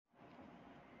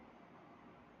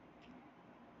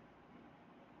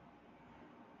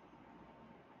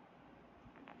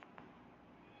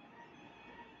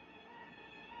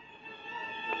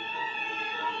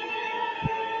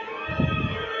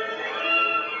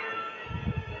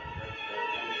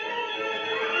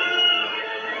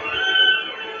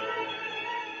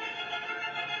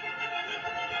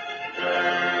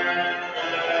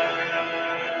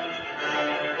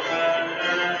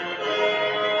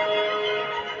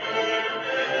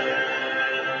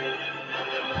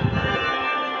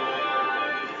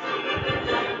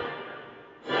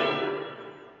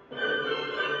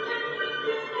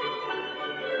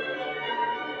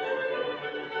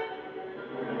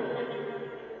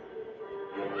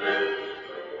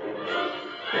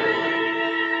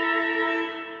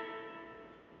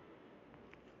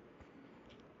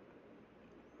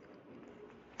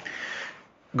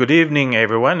Good evening,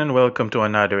 everyone, and welcome to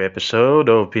another episode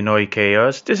of Pinoy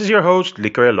Chaos. This is your host,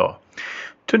 Licorello.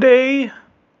 Today,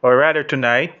 or rather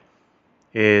tonight,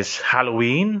 is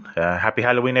Halloween. Happy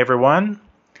Halloween, everyone.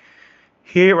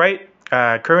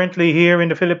 Currently here in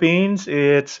the Philippines,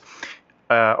 it's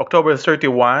October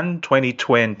 31,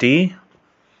 2020.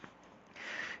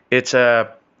 It's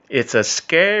a it's a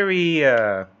scary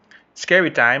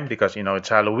time because it's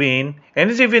Halloween,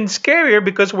 and it's even scarier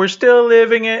because we're still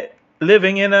living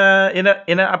in a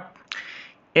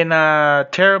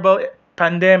terrible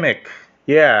pandemic.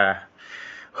 Yeah.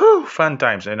 Whew, fun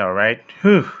times, I know, right?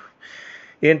 Whew,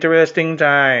 interesting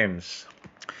times.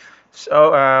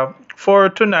 So, for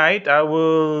tonight, I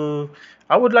would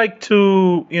like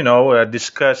to,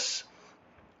 discuss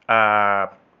uh,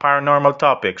 paranormal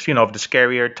topics, of the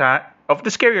scarier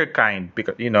kind,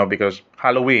 because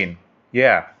Halloween.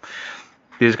 Yeah,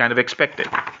 this is kind of expected.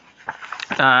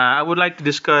 I would like to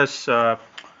discuss.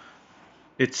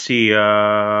 Let's see.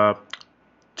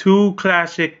 Two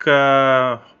classic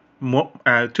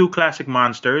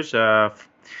monsters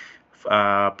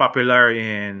popular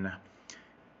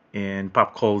in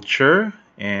pop culture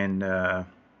and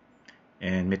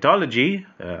mythology,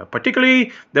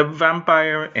 particularly the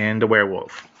vampire and the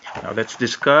werewolf. Now let's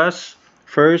discuss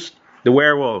first the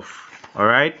werewolf. All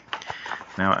right.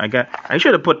 Now I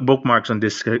should have put bookmarks on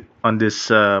this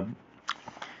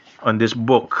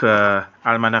book,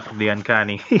 Almanac of the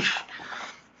Uncanny.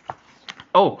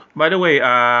 Oh, by the way,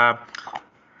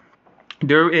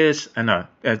 there is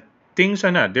things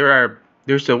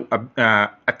there's a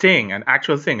thing, an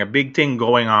actual thing, a big thing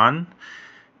going on.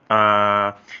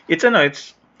 It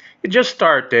just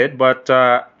started, but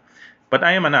I'm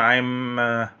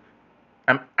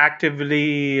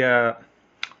actively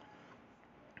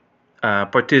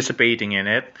participating in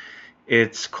it.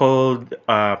 It's called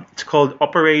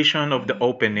Operation of the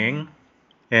Opening.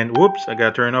 And whoops, I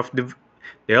gotta turn off the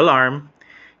alarm.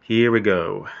 Here we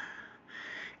go.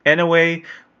 Anyway,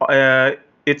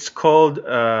 it's called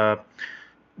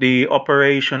the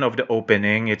Operation of the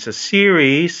Opening. It's a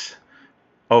series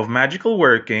of magical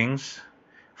workings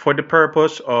for the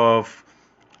purpose of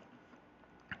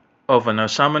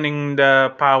summoning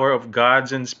the power of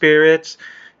gods and spirits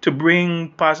to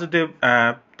bring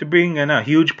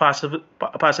huge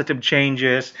positive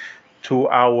changes to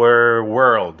our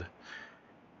world.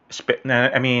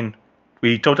 I mean,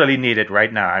 we totally need it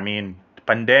right now. I mean,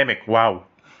 pandemic. Wow,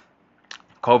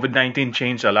 COVID-19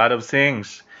 changed a lot of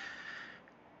things,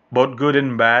 both good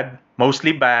and bad.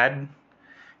 Mostly bad.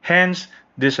 Hence,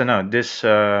 this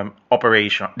magical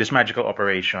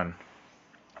operation.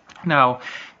 Now,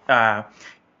 uh,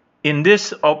 in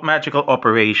this magical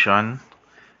operation,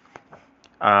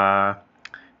 uh,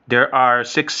 there are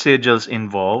six sigils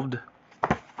involved,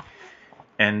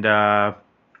 and the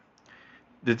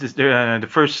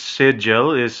first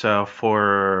sigil is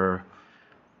for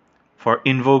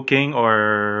invoking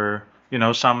or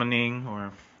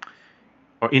summoning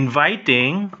or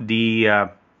inviting the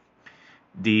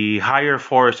higher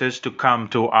forces to come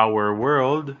to our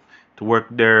world to work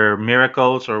their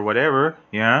miracles or whatever.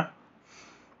 Yeah.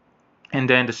 And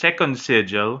then the second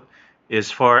sigil is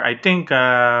for, I think,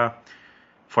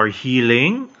 for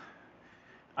healing.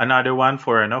 Another one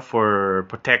for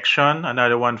protection.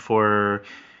 Another one for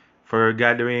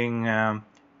gathering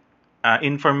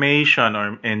information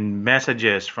or and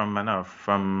messages from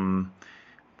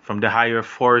the higher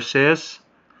forces.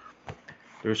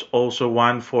 There's also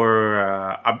one for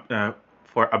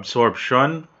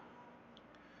absorption,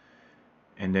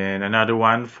 and then another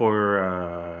one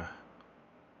for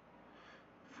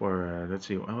let's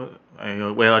see.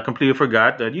 I completely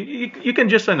forgot. You can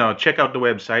just check out the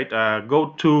website. Go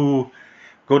to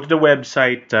the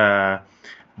website,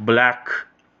 Black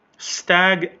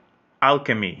Stag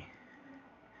Alchemy.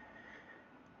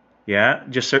 Yeah,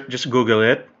 just Google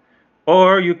it,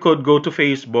 or you could go to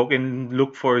Facebook and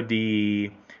look for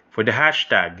the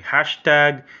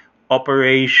hashtag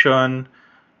Operation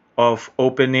of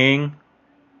Opening.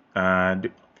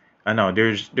 I know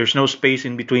there's no space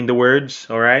in between the words.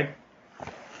 All right.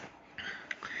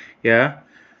 Yeah,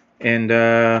 and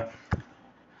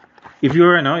if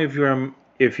you're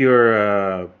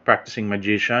a practicing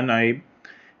magician, I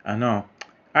know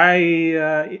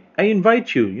I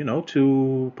invite you,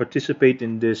 to participate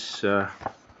in this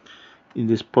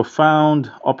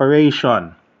profound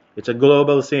operation. It's a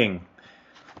global thing.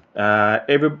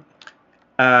 Every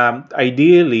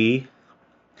Ideally,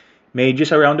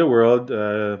 mages around the world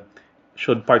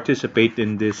should participate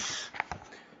in this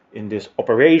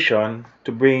operation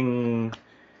to bring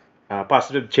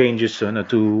positive changes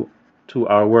to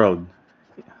our world.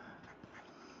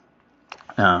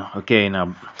 Okay,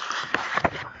 now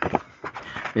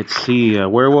let's see.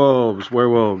 Werewolves.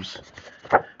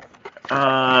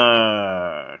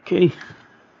 Okay,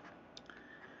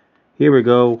 here we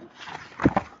go.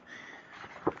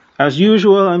 As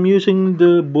usual, I'm using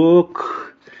the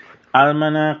book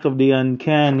Almanac of the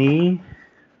Uncanny.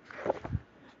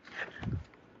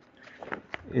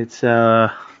 It's one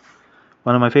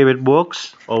of my favorite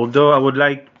books. Although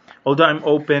I'm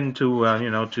open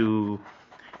to to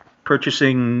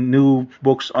purchasing new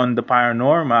books on the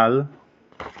paranormal.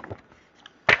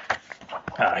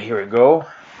 Here we go.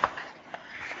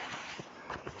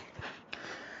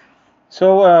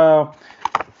 So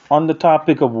on the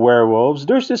topic of werewolves,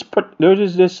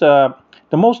 the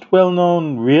most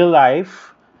well-known real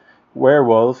life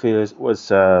werewolf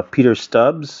was Peter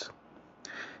Stubbs.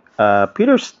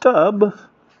 Peter Stubb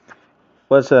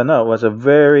was a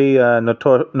very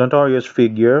notorious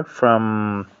figure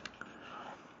from.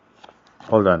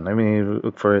 Hold on, let me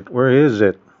look for it. Where is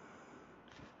it?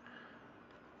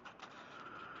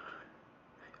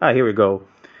 Here we go.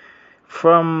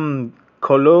 From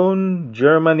Cologne,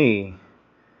 Germany.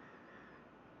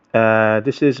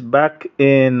 This is back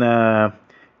in the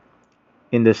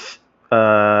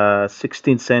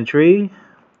 16th century.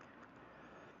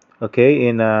 Okay,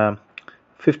 in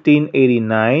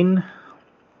 1589.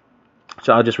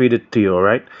 So I'll just read it to you, all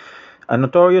right? A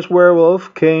notorious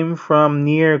werewolf came from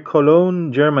near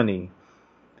Cologne, Germany.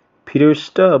 Peter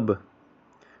Stubb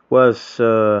was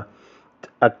was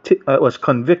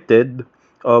convicted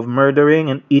of murdering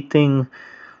and eating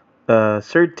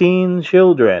 13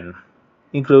 children,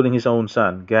 including his own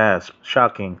son. Gasp!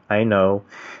 Shocking, I know.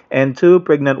 And two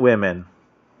pregnant women.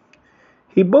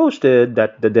 He boasted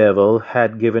that the devil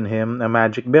had given him a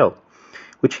magic belt,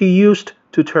 which he used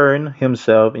to turn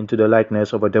himself into the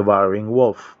likeness of a devouring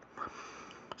wolf.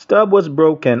 Stubb was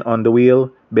broken on the wheel,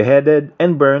 beheaded,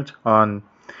 and burnt on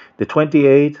the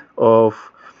 28th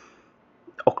of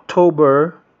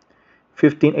October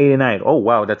 1589. Oh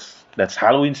wow, that's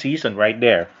Halloween season right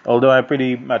there. Although I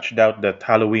pretty much doubt that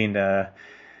Halloween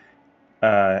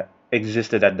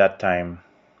existed at that time.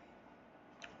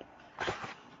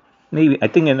 Maybe I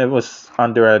think it was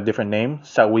under a different name,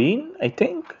 Samhain, I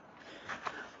think.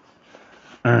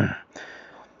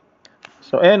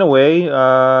 So anyway,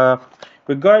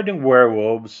 regarding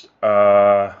werewolves,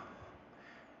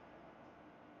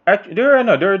 actually, there are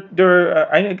no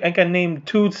there. I can name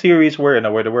two theories where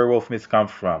the werewolf myths come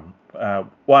from.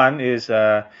 One is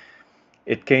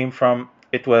it came from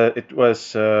it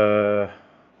was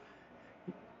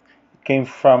came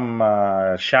from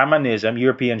shamanism,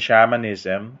 European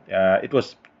shamanism. It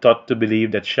was thought to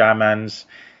believe that shamans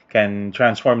can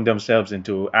transform themselves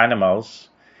into animals.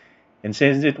 And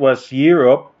since it was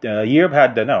Europe, Europe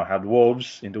had no had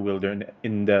wolves in the wilderness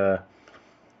in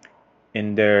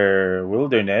their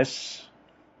wilderness.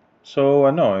 So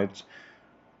no, it's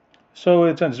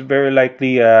very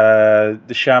likely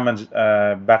the shamans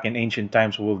back in ancient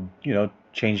times will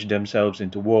change themselves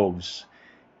into wolves,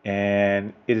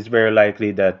 and it is very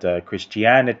likely that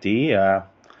Christianity,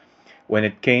 when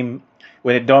it came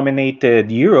when it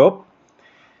dominated Europe,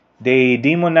 they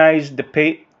demonized the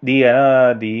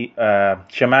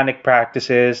shamanic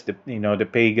practices, the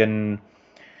pagan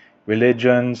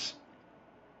religions,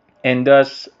 and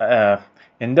thus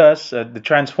the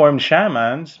transformed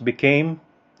shamans became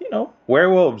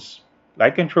werewolves,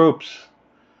 lycanthropes.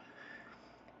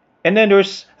 And then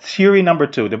there's theory number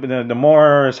two, the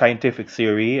more scientific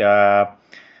theory,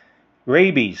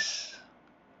 rabies.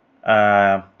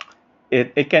 Uh,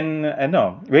 it can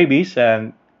no rabies,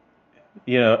 and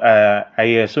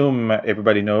I assume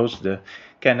everybody knows the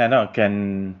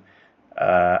can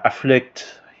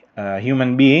afflict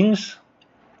human beings,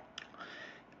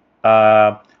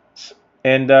 uh,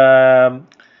 and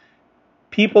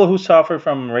people who suffer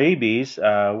from rabies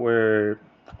were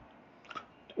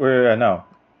no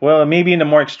well, maybe in the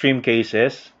more extreme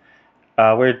cases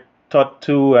were taught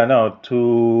to no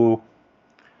to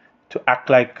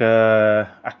act like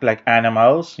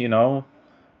animals,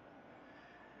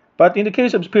 But in the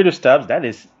case of Peter Stubbs, that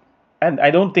is, and I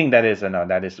don't think that is no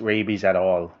that is rabies at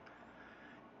all.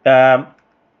 Um,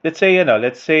 let's say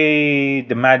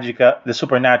the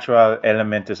supernatural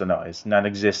element is no is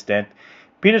non-existent.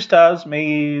 Peter Stubbs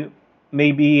may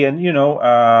be, and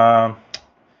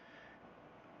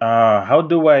how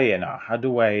do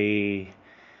I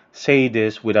say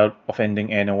this without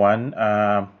offending anyone?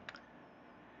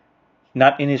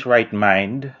 Not in his right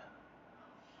mind,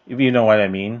 if you know what I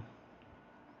mean.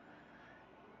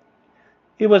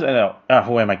 He was no,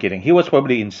 who am I kidding? He was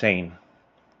probably insane.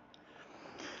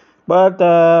 But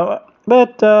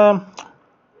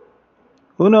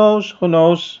Who knows? Who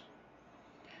knows?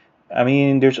 I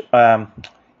mean, there's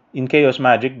in chaos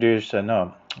magic. There's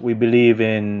no. We believe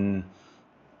in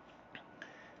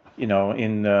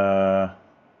in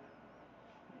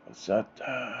what's that?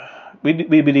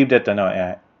 We believe that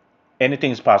no,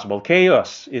 anything is possible.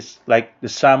 Chaos is like the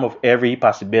sum of every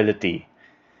possibility,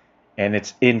 and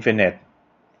it's infinite.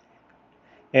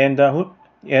 And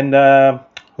and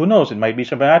who knows? It might be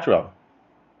supernatural,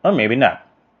 or maybe not.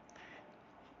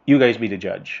 You guys be the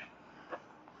judge.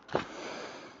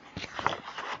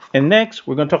 And next,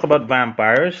 we're gonna talk about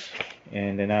vampires,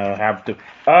 and then I'll have to.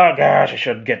 Oh gosh, I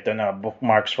should get the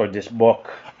bookmarks for this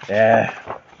book. Yeah.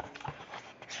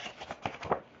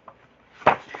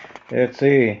 Let's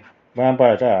see.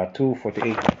 Vampires.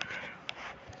 248.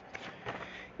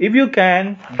 If you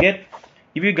can get,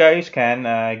 if you guys can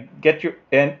get your,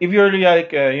 and if you're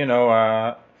like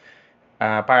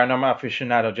paranormal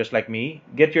aficionado just like me,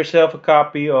 get yourself a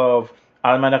copy of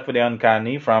Almanac for the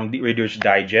Uncanny from the Reader's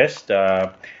Digest.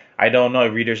 I don't know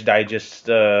if Reader's Digest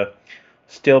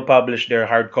still publish their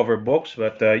hardcover books,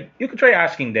 but you could try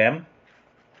asking them.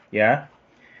 Yeah.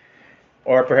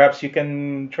 Or perhaps you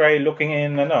can try looking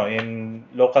in, no, in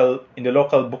the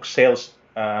local book sale,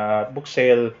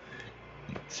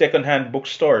 secondhand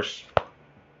bookstores.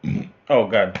 Oh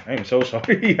God, I'm so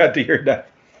sorry you had to hear that.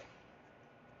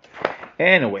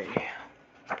 Anyway,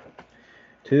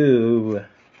 to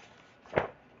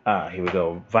here we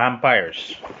go.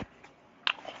 Vampires.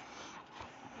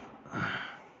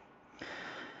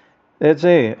 Let's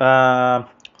see.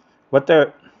 What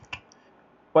they're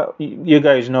well, you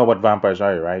guys know what vampires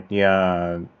are, right?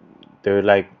 Yeah, they're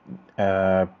like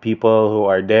people who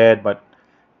are dead but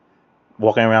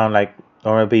walking around like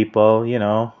normal people.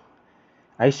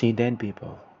 I see dead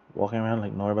people walking around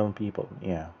like normal people.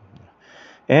 Yeah.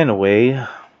 Anyway,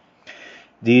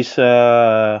 these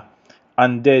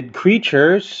undead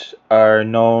creatures are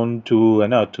known to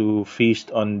to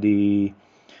feast on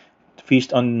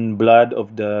blood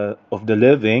of the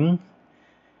living,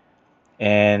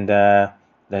 and that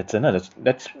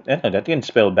can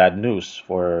spell bad news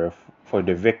for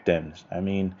the victims. I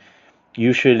mean,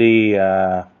 usually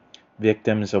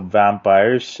victims of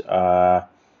vampires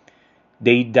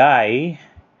they die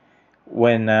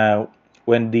when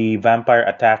the vampire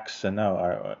attacks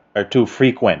are too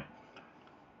frequent.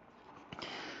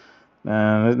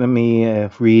 Let me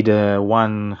read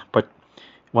one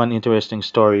interesting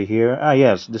story here.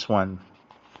 Yes, this one.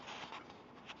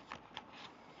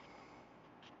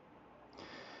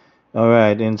 All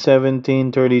right, in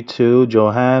 1732,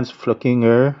 Johannes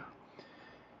Flockinger,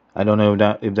 I don't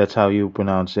know if that's how you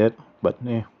pronounce it, but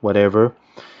whatever,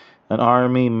 an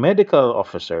army medical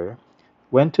officer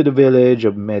went to the village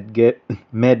of Medvegia,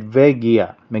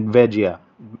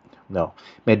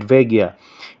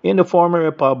 in the former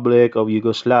Republic of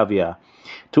Yugoslavia,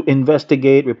 to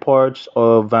investigate reports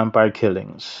of vampire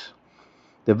killings.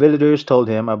 The villagers told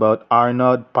him about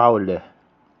Arnold Paule,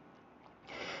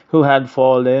 who had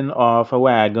fallen off a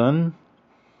wagon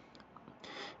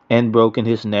and broken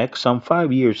his neck some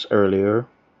 5 years earlier.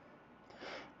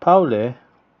 Paule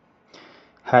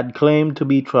had claimed to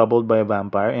be troubled by a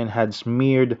vampire and had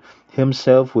smeared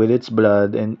himself with its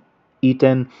blood and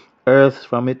eaten earth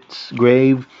from its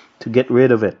grave to get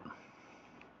rid of it.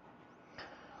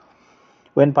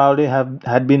 When Pauli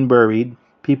had been buried,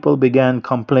 people began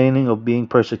complaining of being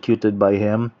persecuted by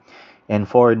him, and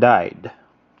four died.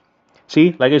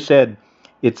 See, like I said,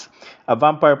 it's a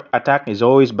vampire attack is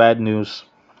always bad news.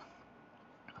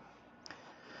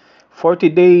 40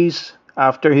 days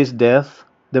after his death,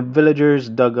 the villagers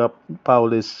dug up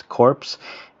Pauli's corpse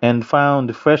and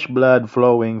found fresh blood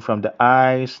flowing from the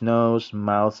eyes, nose,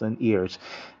 mouth, and ears.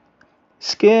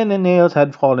 Skin and nails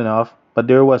had fallen off, but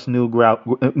there was new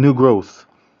growth.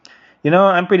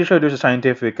 I'm pretty sure there's a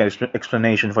scientific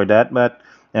explanation for that,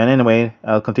 and anyway,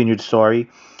 I'll continue the story.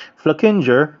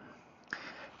 Flockinger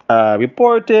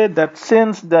reported that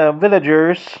since the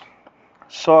villagers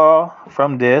saw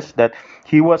from this that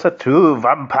he was a true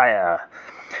vampire,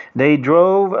 they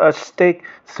drove a stake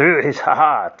through his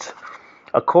heart,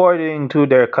 according to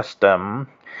their custom,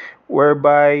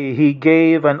 whereby he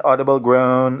gave an audible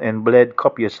groan and bled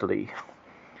copiously.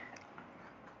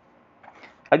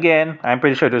 Again, I'm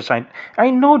pretty sure there's sign. I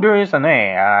know there is an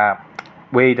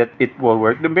way that it will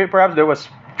work. Perhaps there was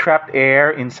trapped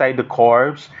air inside the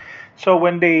corpse, so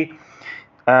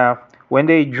uh, when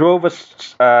they drove a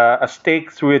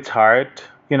stake through its heart,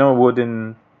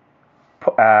 wooden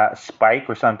spike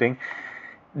or something,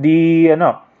 the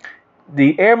no,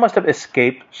 the air must have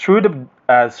escaped through the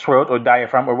throat or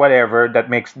diaphragm or whatever that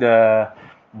makes the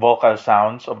vocal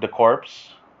sounds of the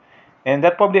corpse, and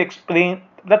that probably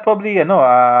that probably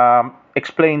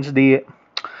explains the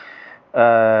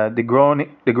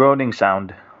groaning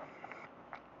sound.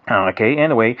 Okay.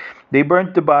 Anyway, they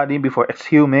burnt the body before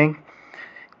exhuming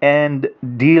and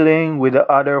dealing with the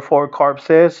other four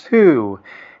corpses who,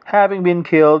 having been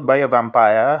killed by a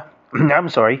vampire, I'm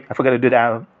sorry, I forgot to do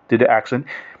the accent,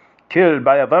 killed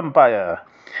by a vampire,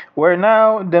 were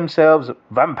now themselves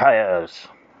vampires.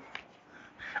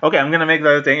 Okay, I'm gonna make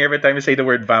that thing every time you say the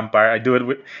word vampire.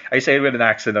 I say it with an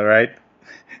accent, all right?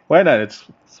 Why not? It's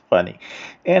funny.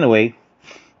 Anyway,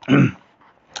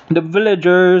 the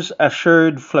villagers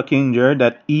assured Flakinger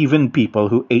that even people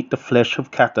who ate the flesh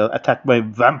of cattle attacked by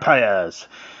vampires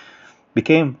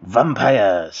became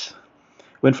vampires.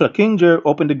 When Flakinger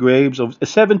opened the graves of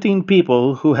 17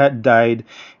 people who had died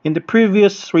in the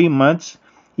previous 3 months,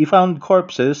 he found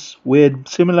corpses with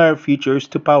similar features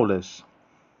to Paulus.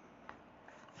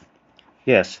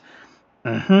 Yes.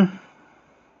 Mm-hmm.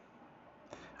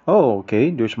 Oh,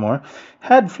 okay, there's more.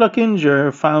 Had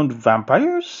Flakinger found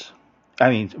vampires? I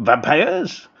mean,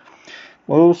 vampires?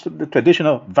 Most of the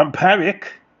traditional vampiric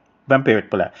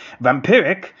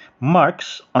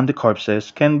marks on the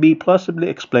corpses can be plausibly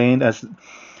explained as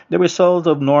the result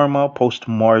of normal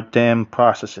post-mortem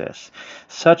processes.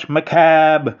 Such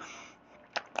macabre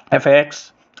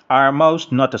effects are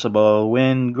most noticeable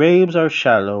when graves are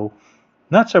shallow.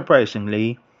 Not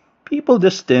surprisingly, people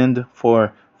destined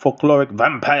for folkloric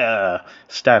vampire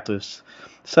status,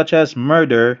 such as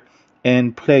murder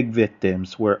and plague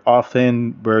victims, were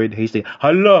often buried hastily.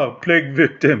 Hello, plague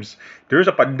victims! There's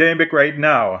a pandemic right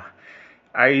now.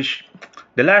 The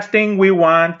last thing we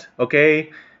want,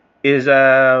 okay, is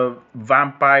a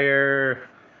vampire.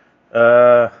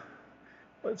 Uh,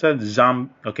 what's a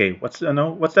zombie? Okay, what's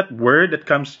that word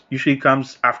that usually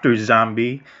comes after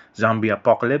zombie? Zombie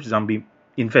apocalypse, zombie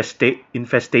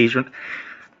infestation.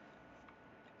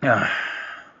 Uh,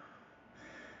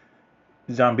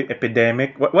 zombie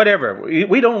epidemic, whatever.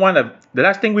 We don't want a. The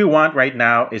last thing we want right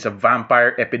now is a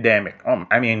vampire epidemic.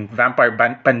 I mean, vampire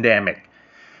pandemic.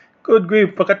 Good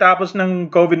grief, pagkatapos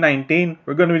ng COVID-19,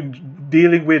 we're going to be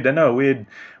dealing with, with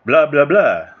blah, blah,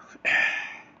 blah.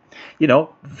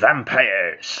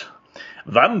 Vampires.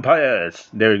 Vampires.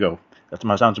 There you go. That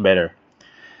sounds better.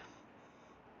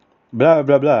 Blah,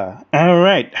 blah, blah. All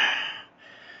right.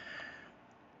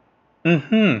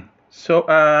 Mm-hmm. So,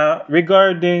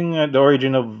 regarding the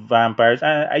origin of vampires,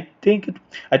 I think it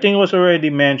was already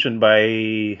mentioned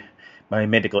by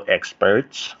medical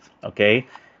experts. Okay,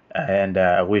 and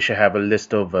I wish I have a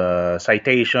list of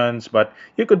citations, but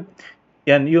you could,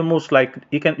 and you most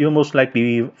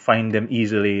likely find them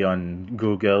easily on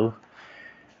Google.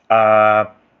 Uh,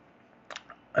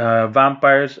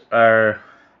 Vampires are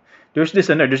there's this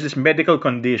medical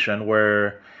condition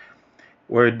where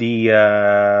where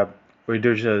there's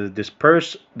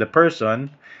the person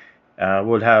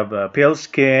would have pale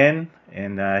skin,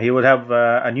 and he would have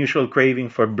unusual craving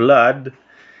for blood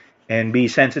and be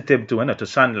sensitive to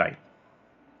sunlight.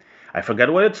 I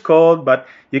forgot what it's called, but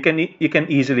you can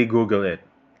easily Google it.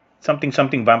 Something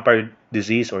vampire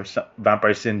disease or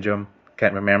vampire syndrome.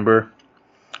 Can't remember.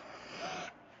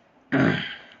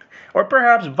 Or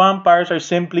perhaps vampires are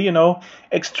simply,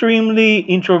 extremely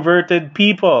introverted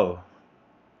people.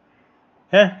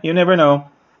 You never know.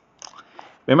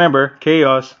 Remember,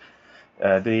 chaos,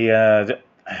 the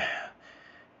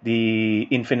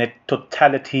infinite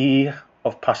totality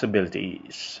of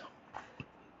possibilities.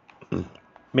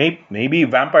 Maybe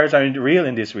vampires aren't real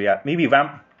in this reality.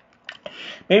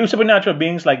 Maybe supernatural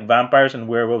beings like vampires and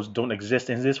werewolves don't exist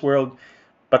in this world,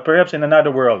 but perhaps in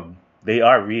another world they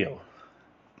are real.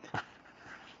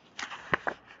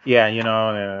 Yeah,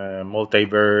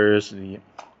 multiverse.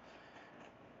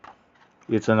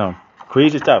 It's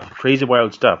crazy stuff, crazy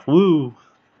wild stuff. Woo!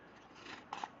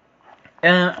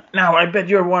 And now I bet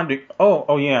you're wondering.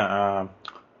 Oh yeah,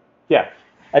 yeah.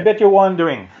 I bet you're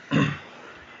wondering.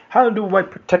 How do I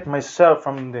protect myself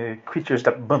from the creatures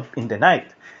that bump in the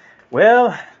night?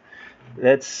 Well,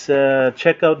 let's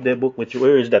check out the book.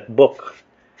 Where is that book?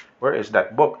 Where is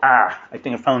that book? I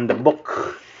think I found the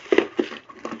book.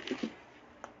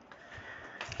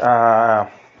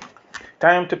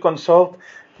 Time to consult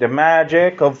The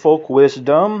Magic of Folk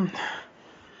Wisdom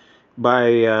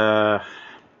by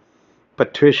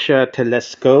Patricia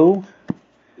Telesco.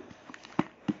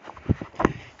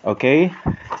 Okay.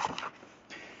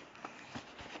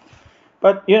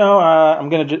 But I'm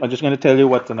just gonna tell you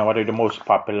what are the most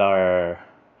popular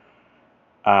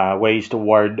ways to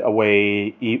ward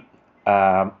away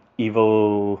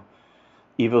evil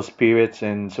spirits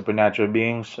and supernatural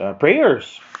beings.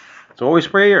 Prayers. It's always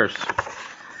prayers.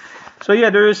 So yeah,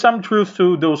 there is some truth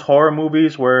to those horror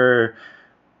movies where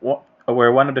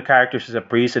where one of the characters is a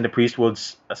priest, and the priest will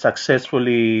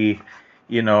successfully,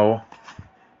 you know,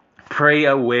 pray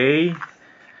away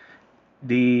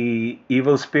the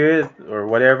evil spirit or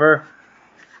whatever.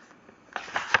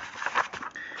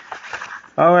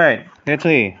 All right, let's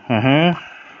see.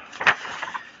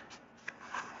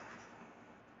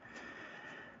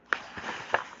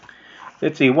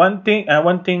 Let's see. One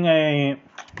thing.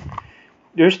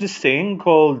 There's this thing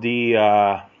called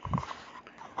uh,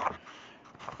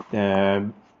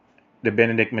 the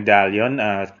Benedict Medallion.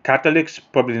 Catholics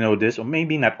probably know this, or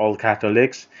maybe not all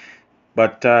Catholics,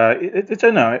 but it's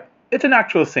a no, it's an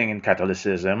actual thing in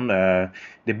Catholicism. The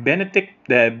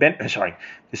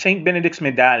Saint Benedict's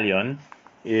Medallion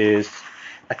is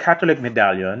a Catholic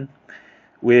medallion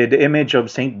with the image of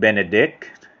Saint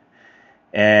Benedict,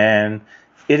 and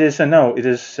it is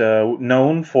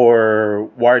known for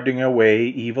warding away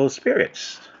evil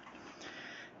spirits.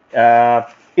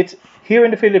 It's here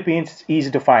in the Philippines. It's easy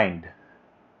to find.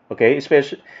 Okay,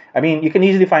 especially, I mean, you can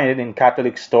easily find it in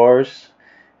Catholic stores,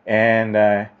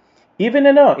 and even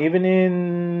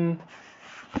in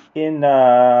in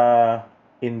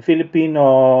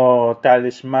Filipino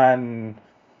talisman,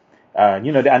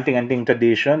 the anting-anting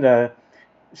tradition, the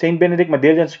Saint Benedict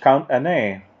medallions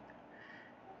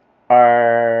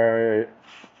are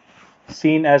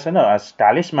seen as as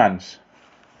talismans.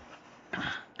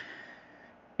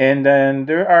 And then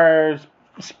there are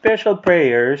special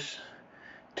prayers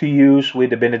to use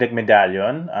with the Benedict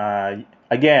medallion.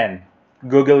 Again,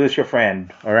 Google is your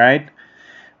friend, all right?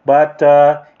 But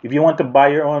if you want to buy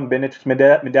your own Benedict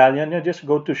medallion, just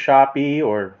go to Shopee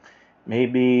or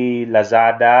maybe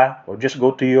Lazada, or just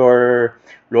go to your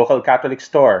local Catholic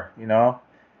store,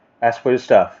 ask for the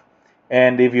stuff.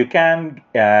 And if you can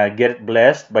get it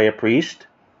blessed by a priest,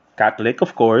 Catholic,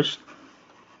 of course.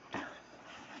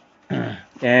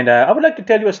 And I would like to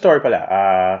tell you a story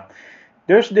pala.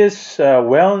 There's this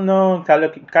well-known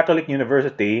Catholic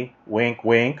university, wink,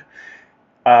 wink.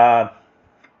 Uh,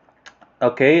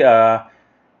 okay,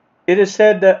 it is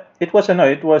said that it was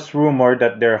rumored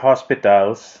that their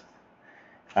hospitals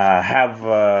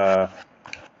have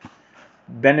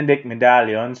Benedict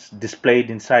medallions displayed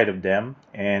inside of them,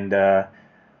 and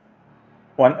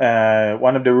one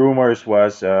of the rumors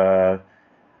was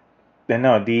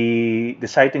the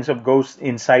sightings of ghosts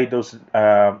inside those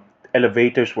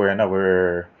elevators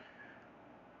were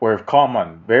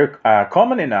common, very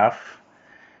common enough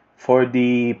for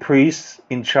the priests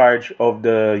in charge of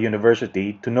the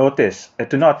university to notice.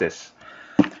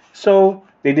 So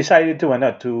they decided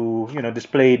to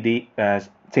display the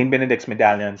Saint Benedict's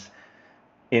medallions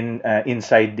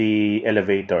inside the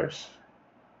elevators.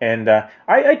 And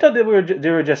I thought they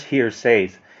were just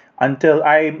hearsays until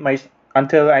I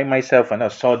myself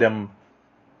saw them.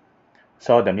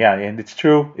 Yeah, and it's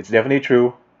true. It's definitely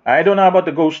true. I don't know about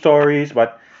the ghost stories,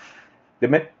 but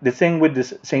the thing with the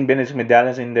Saint Benedict's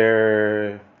medallions in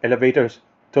their elevators,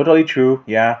 totally true.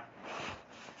 Yeah.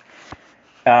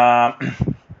 Um,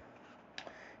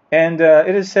 and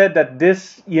it is said that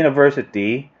this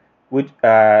university, which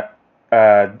uh,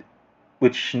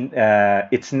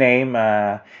 its name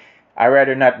I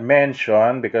rather not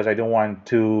mention because I don't want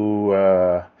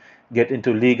to get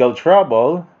into legal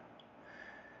trouble.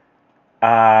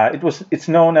 It's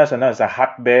known as a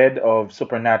hotbed of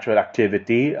supernatural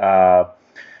activity.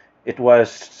 It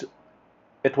was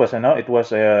it was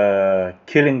a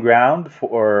killing ground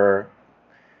for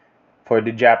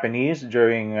the Japanese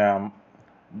during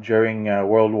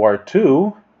World War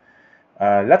II.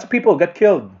 Lots of people got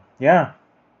killed. Yeah,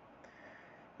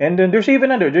 and then there's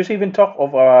even talk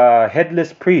of a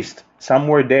headless priest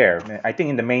somewhere there. I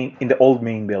think in the old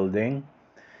main building.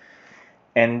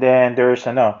 And then there's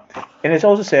and it's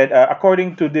also said,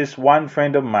 according to this one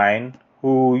friend of mine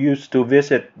who used to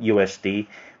visit UST,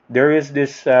 there is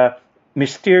this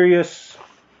mysterious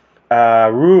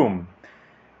room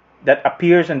that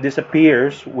appears and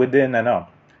disappears within the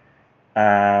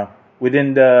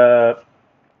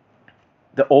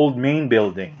old main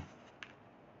building.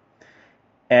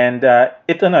 And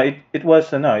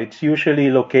it's usually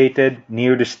located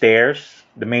near the stairs,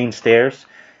 the main stairs.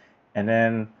 And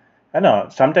then I don't know,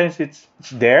 sometimes it's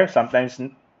there, sometimes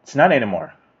it's not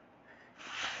anymore.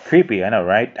 Creepy, I know,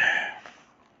 right?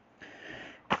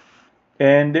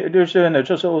 And there's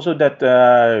just also that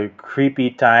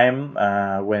creepy time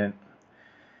when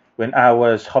I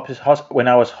was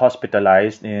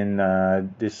hospitalized in the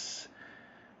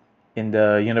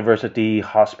university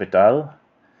hospital.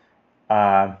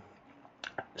 Uh,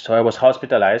 so I was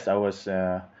hospitalized. I was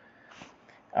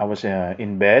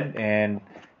in bed, and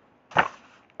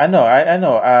I know.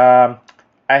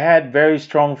 I had very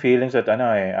strong feelings that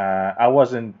I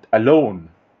wasn't alone.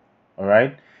 All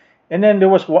right, and then there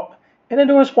was one, and then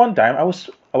there was one time I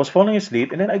was falling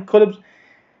asleep, and then I could have,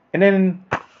 and then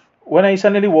when I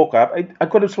suddenly woke up, I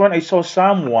could have sworn I saw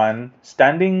someone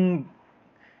standing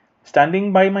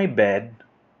by my bed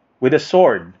with a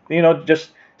sword.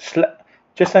 Just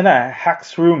hacked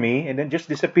through me and then just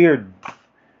disappeared.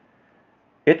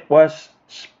 It was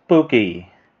spooky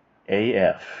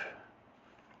AF.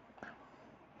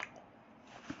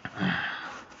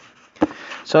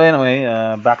 So anyway,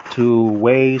 back to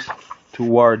ways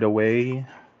toward the way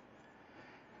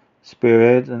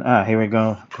spirit and here we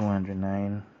go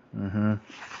 209. Mm-hmm.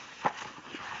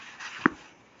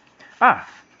 Ah,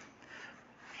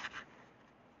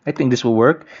 I think this will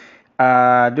work.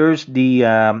 There's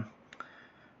the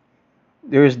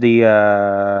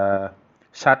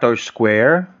Sator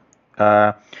Square.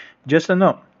 Uh, just a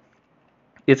no.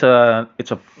 It's a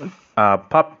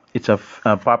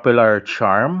popular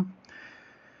charm.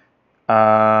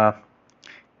 Uh,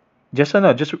 just a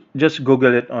no. Just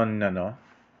Google it on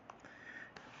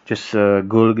just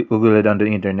Google it on the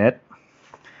internet.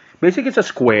 Basically, it's a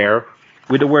square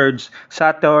with the words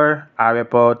Sator,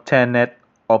 Arepo, Tenet,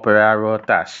 Operaro,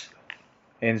 Tas,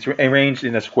 and it's arranged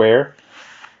in a square.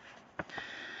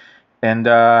 And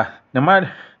no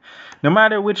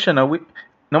matter which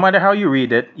no matter how you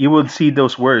read it, you would see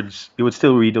those words. You would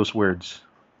still read those words.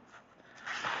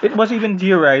 It was even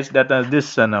theorized that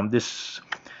this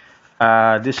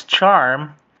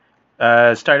charm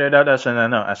started out as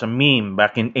as a meme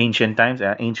back in ancient times,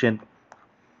 I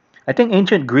think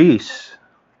ancient Greece,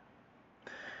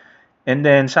 and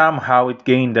then somehow it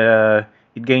gained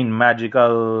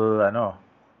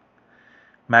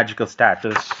magical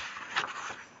status.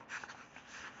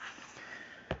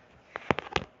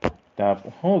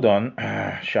 Hold on,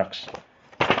 shucks,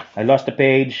 I lost the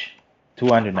page.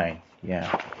 209. Yeah.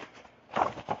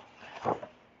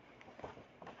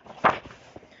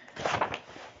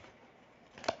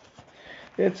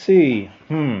 Let's see.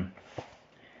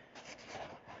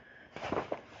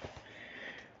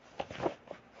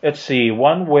 Let's see.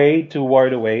 One way to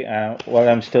ward away. While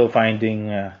I'm still finding.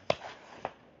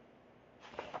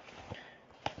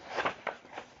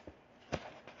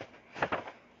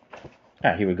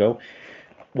 Here we go.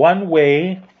 One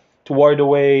way to ward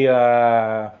away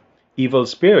evil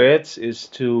spirits is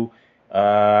to.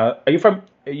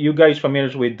 You guys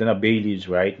familiar with the bay leaves,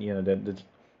 right? The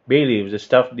bay leaves, the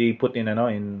stuff they put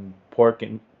in pork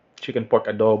and chicken pork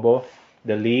adobo,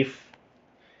 the leaf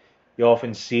you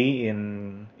often see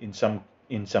in some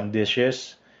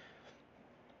dishes.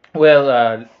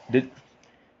 Well, the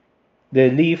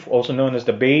leaf, also known as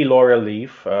the bay laurel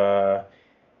leaf, can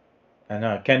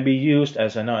be used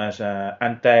as a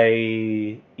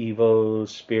anti-evil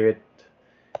spirit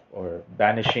or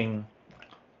banishing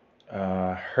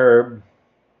herb,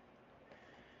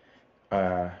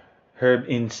 uh, herb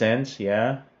incense.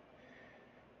 Yeah,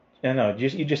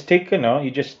 you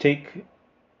just take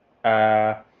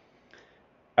uh,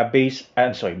 a base.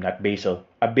 I'm sorry, not basil.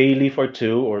 A bay leaf or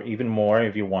two, or even more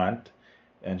if you want,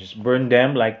 and just burn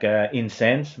them like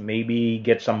incense. Maybe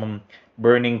get some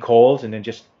burning coals, and then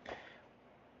just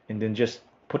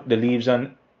put the leaves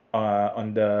on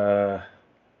the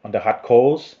hot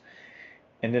coals,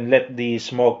 and then let the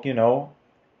smoke,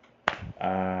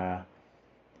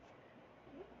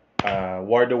 uh,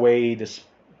 ward away the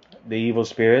evil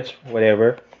spirits,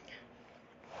 whatever.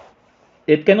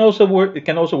 It can also work. It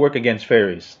can also work against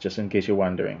fairies, just in case you're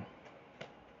wondering.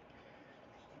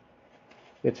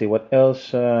 Let's see what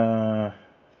else. I'm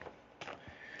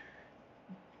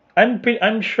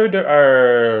sure there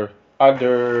are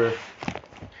other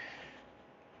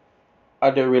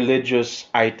other religious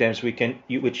items which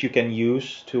you can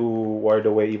use to ward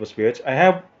away evil spirits.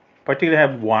 Particularly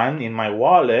have one in my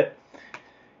wallet.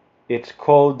 It's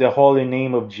called the Holy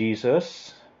Name of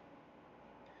Jesus.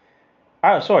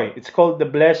 Sorry, it's called the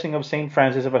Blessing of Saint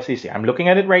Francis of Assisi. I'm looking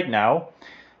at it right now.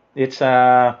 It's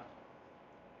You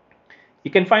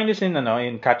can find this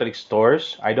in Catholic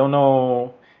stores. I don't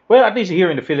know. Well, at least here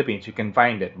in the Philippines, you can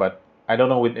find it, but I don't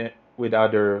know with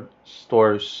other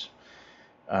stores,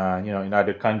 in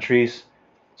other countries.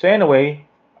 So anyway,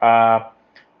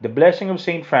 the blessing of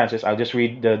Saint Francis. I'll just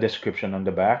read the description on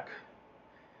the back.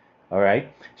 All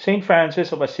right. Saint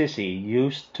Francis of Assisi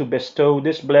used to bestow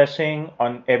this blessing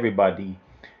on everybody,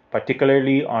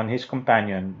 particularly on his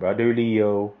companion, Brother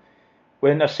Leo,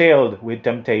 when assailed with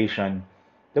temptation.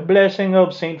 The blessing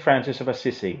of Saint Francis of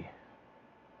Assisi.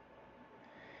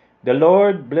 The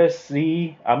Lord bless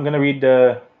thee. I'm gonna read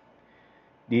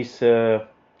these.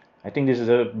 I think this is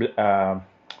a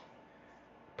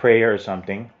prayer or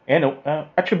something, and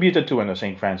attributed to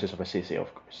Saint Francis of Assisi,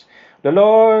 of course. The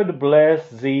Lord bless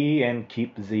thee and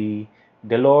keep thee.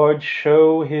 The Lord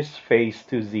show his face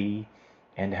to thee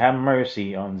and have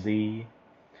mercy on thee.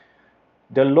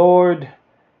 The Lord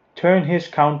turn his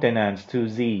countenance to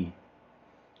thee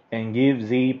and give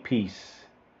thee peace.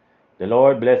 The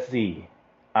Lord bless thee.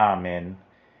 Amen.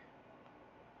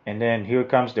 And then here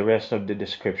comes the rest of the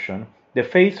description. The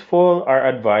faithful are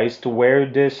advised to wear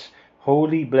this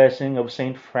holy blessing of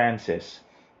Saint Francis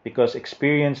because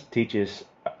experience teaches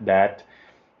that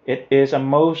it is a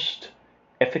most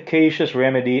efficacious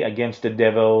remedy against the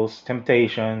devil's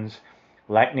temptations,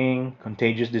 lightning,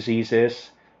 contagious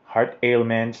diseases, heart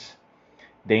ailments,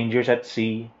 dangers at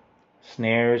sea,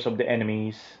 snares of the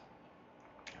enemies,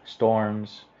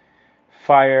 storms,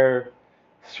 fire,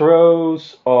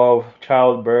 throes of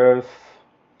childbirth,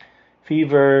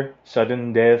 fever,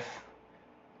 sudden death,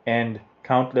 and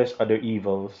countless other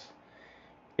evils.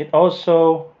 It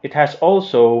has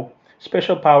also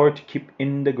special power to keep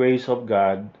in the grace of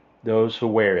God those who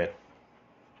wear it.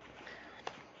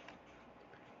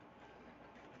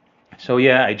 So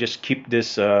yeah, I just keep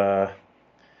this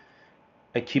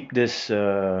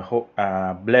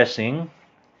blessing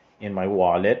in my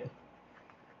wallet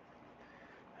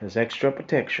as extra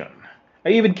protection. I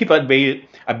even keep a bay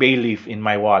leaf in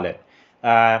my wallet,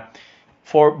 uh,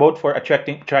 for both for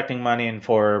attracting money and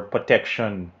for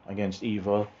protection against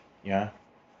evil. Yeah.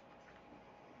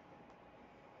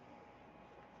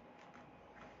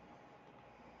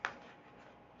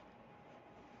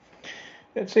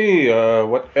 Let's see.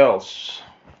 What else?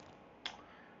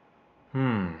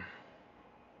 Hmm.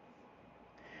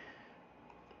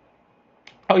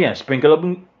 Oh yeah, sprinkle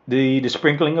of the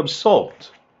sprinkling of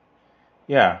salt.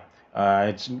 Yeah.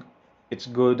 It's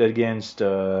good against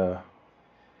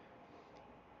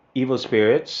evil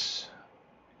spirits,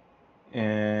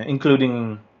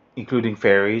 including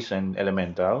fairies and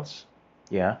elementals.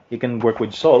 Yeah, you can work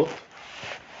with salt.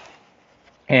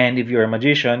 And if you're a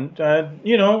magician,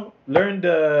 learn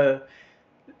the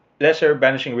lesser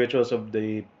banishing rituals of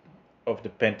the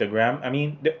pentagram. I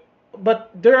mean,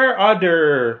 but there are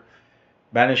other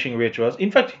banishing rituals.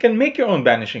 In fact, you can make your own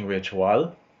banishing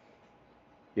ritual.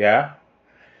 Yeah.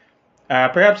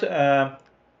 Perhaps the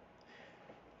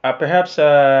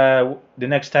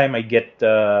next time I get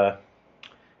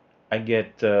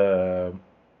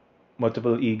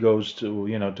multiple egos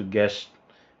to to guest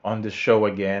on this show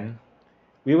again.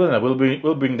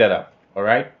 We'll bring that up. All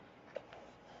right.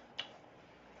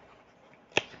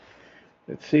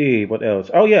 Let's see what else.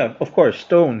 Oh yeah, of course,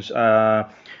 stones. Here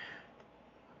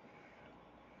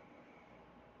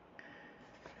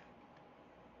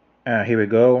we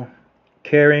go.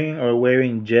 Carrying or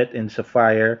wearing jet and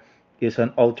sapphire is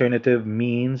an alternative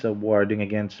means of warding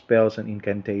against spells and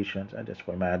incantations. And that's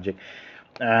for magic.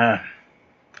 Uh,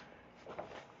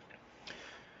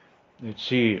 let's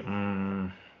see.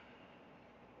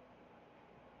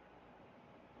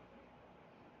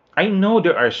 I know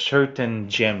there are certain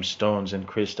gemstones and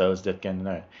crystals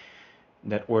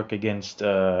that work against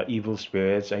evil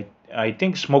spirits. I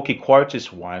think smoky quartz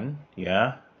is one.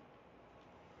 Yeah.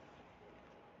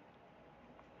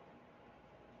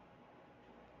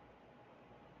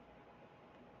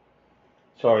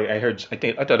 Sorry, I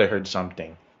thought I heard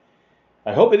something.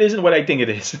 I hope it isn't what I think it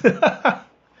is.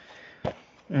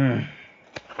 Mm.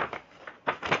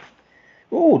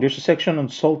 Oh, there's a section on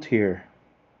salt here.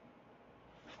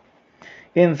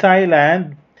 In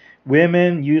Thailand,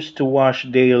 women used to wash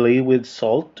daily with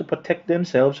salt to protect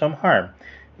themselves from harm,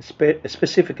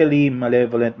 specifically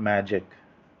malevolent magic.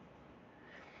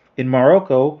 In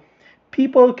Morocco,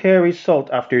 people carry salt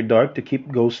after dark to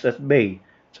keep ghosts at bay.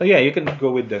 So yeah, you can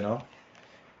go with the no,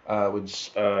 with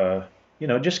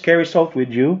just carry salt with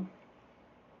you.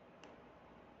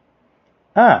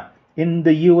 In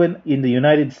the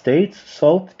United States,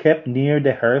 salt kept near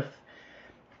the hearth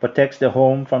protects the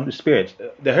home from the spirits.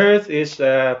 The hearth is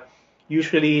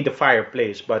usually the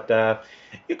fireplace, but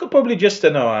you could probably just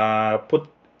put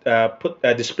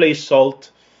display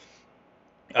salt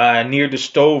near the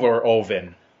stove or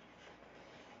oven.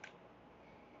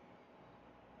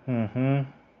 Hmm.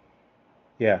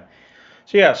 Yeah.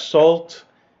 So yeah, salt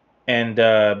and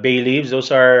bay leaves. Those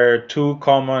are two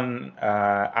common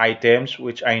items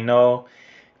which I know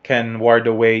can ward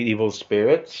away evil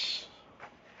spirits.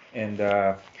 And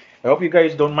I hope you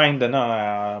guys don't mind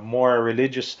the more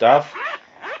religious stuff.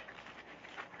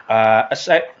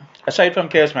 Aside from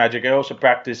chaos magic, I also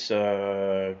practice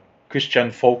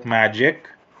Christian folk magic,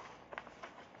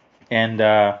 and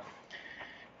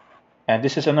And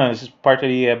this is no, this is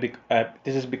partly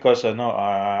this is because no,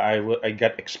 I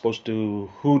got exposed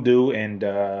to hoodoo and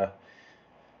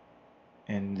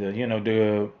you know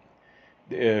the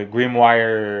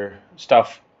grimoire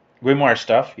stuff.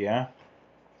 Yeah,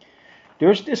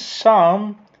 there's this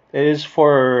psalm that is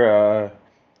for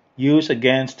use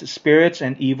against spirits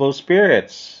and evil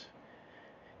spirits.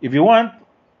 If you want,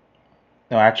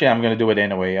 no, actually, I'm gonna do it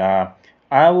anyway.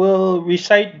 I will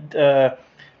recite.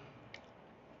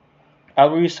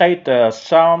 I'll recite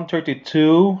Psalm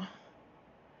 32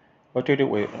 or 30.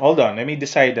 Wait, hold on. Let me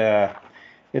decide.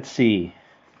 Let's see.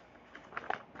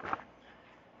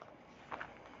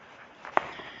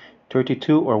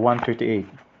 32 or 138.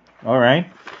 All right.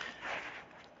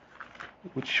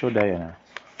 Which should I?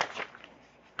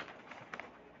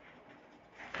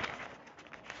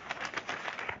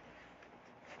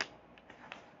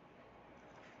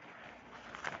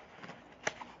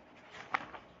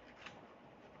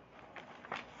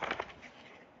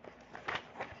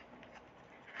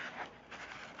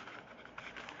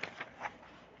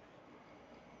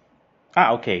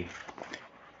 Okay.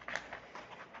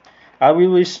 I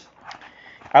will res-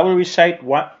 I will recite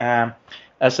one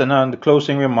as an on the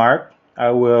closing remark.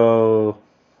 I will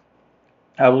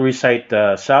recite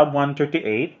Psalm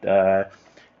 138.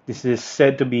 This is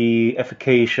said to be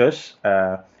efficacious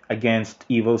against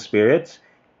evil spirits.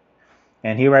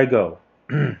 And here I go.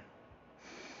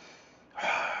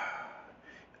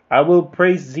 I will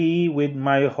praise thee with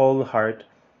my whole heart.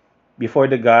 Before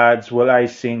the gods will I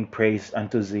sing praise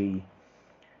unto thee.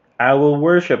 I will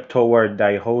worship toward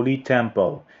thy holy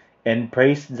temple, and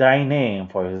praise thy name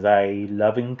for thy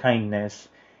loving kindness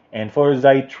and for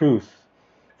thy truth,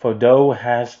 for thou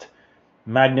hast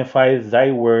magnified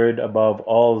thy word above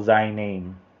all thy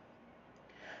name.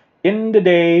 In the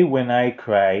day when I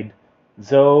cried,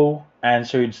 thou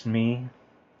answeredst me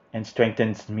and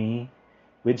strengthenedst me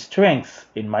with strength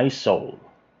in my soul.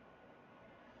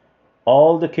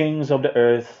 All the kings of the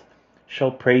earth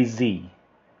shall praise thee,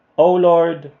 O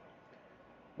Lord,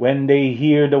 when they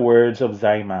hear the words of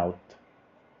thy mouth.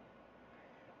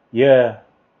 Yea,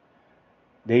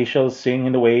 they shall sing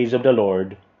in the ways of the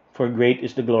Lord, for great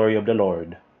is the glory of the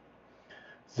Lord.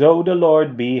 Though the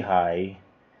Lord be high,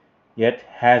 yet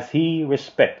hath he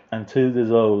respect unto the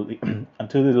lowly,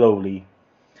 unto the lowly.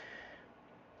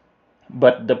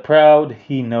 But the proud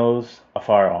he knows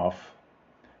afar off.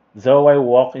 Though I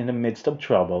walk in the midst of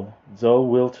trouble, thou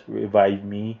wilt revive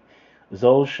me.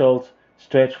 Thou shalt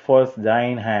stretch forth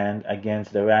thine hand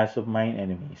against the wrath of mine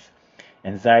enemies,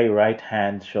 and thy right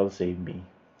hand shall save me.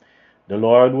 The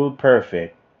Lord will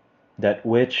perfect that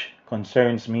which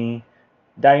concerns me.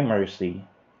 Thy mercy,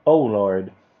 O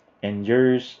Lord,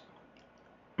 endures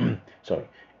sorry,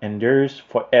 endures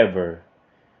forever.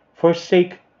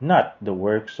 Forsake not the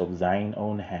works of thine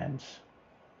own hands.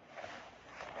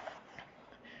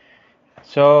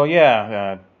 So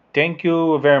yeah, thank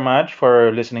you very much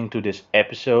for listening to this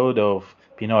episode of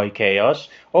Pinoy Chaos.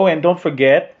 Oh, and don't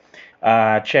forget,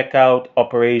 check out the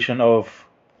operation of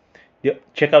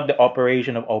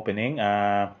opening.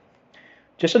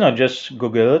 Just just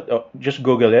Google it. Just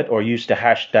Google it or use the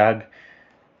hashtag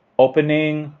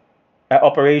opening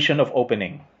operation of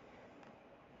opening.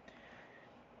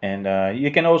 And you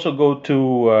can also go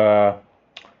to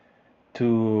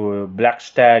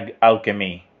Blackstag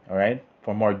Alchemy. All right,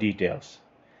 for more details.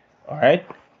 All right.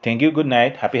 Thank you. Good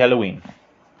night. Happy Halloween.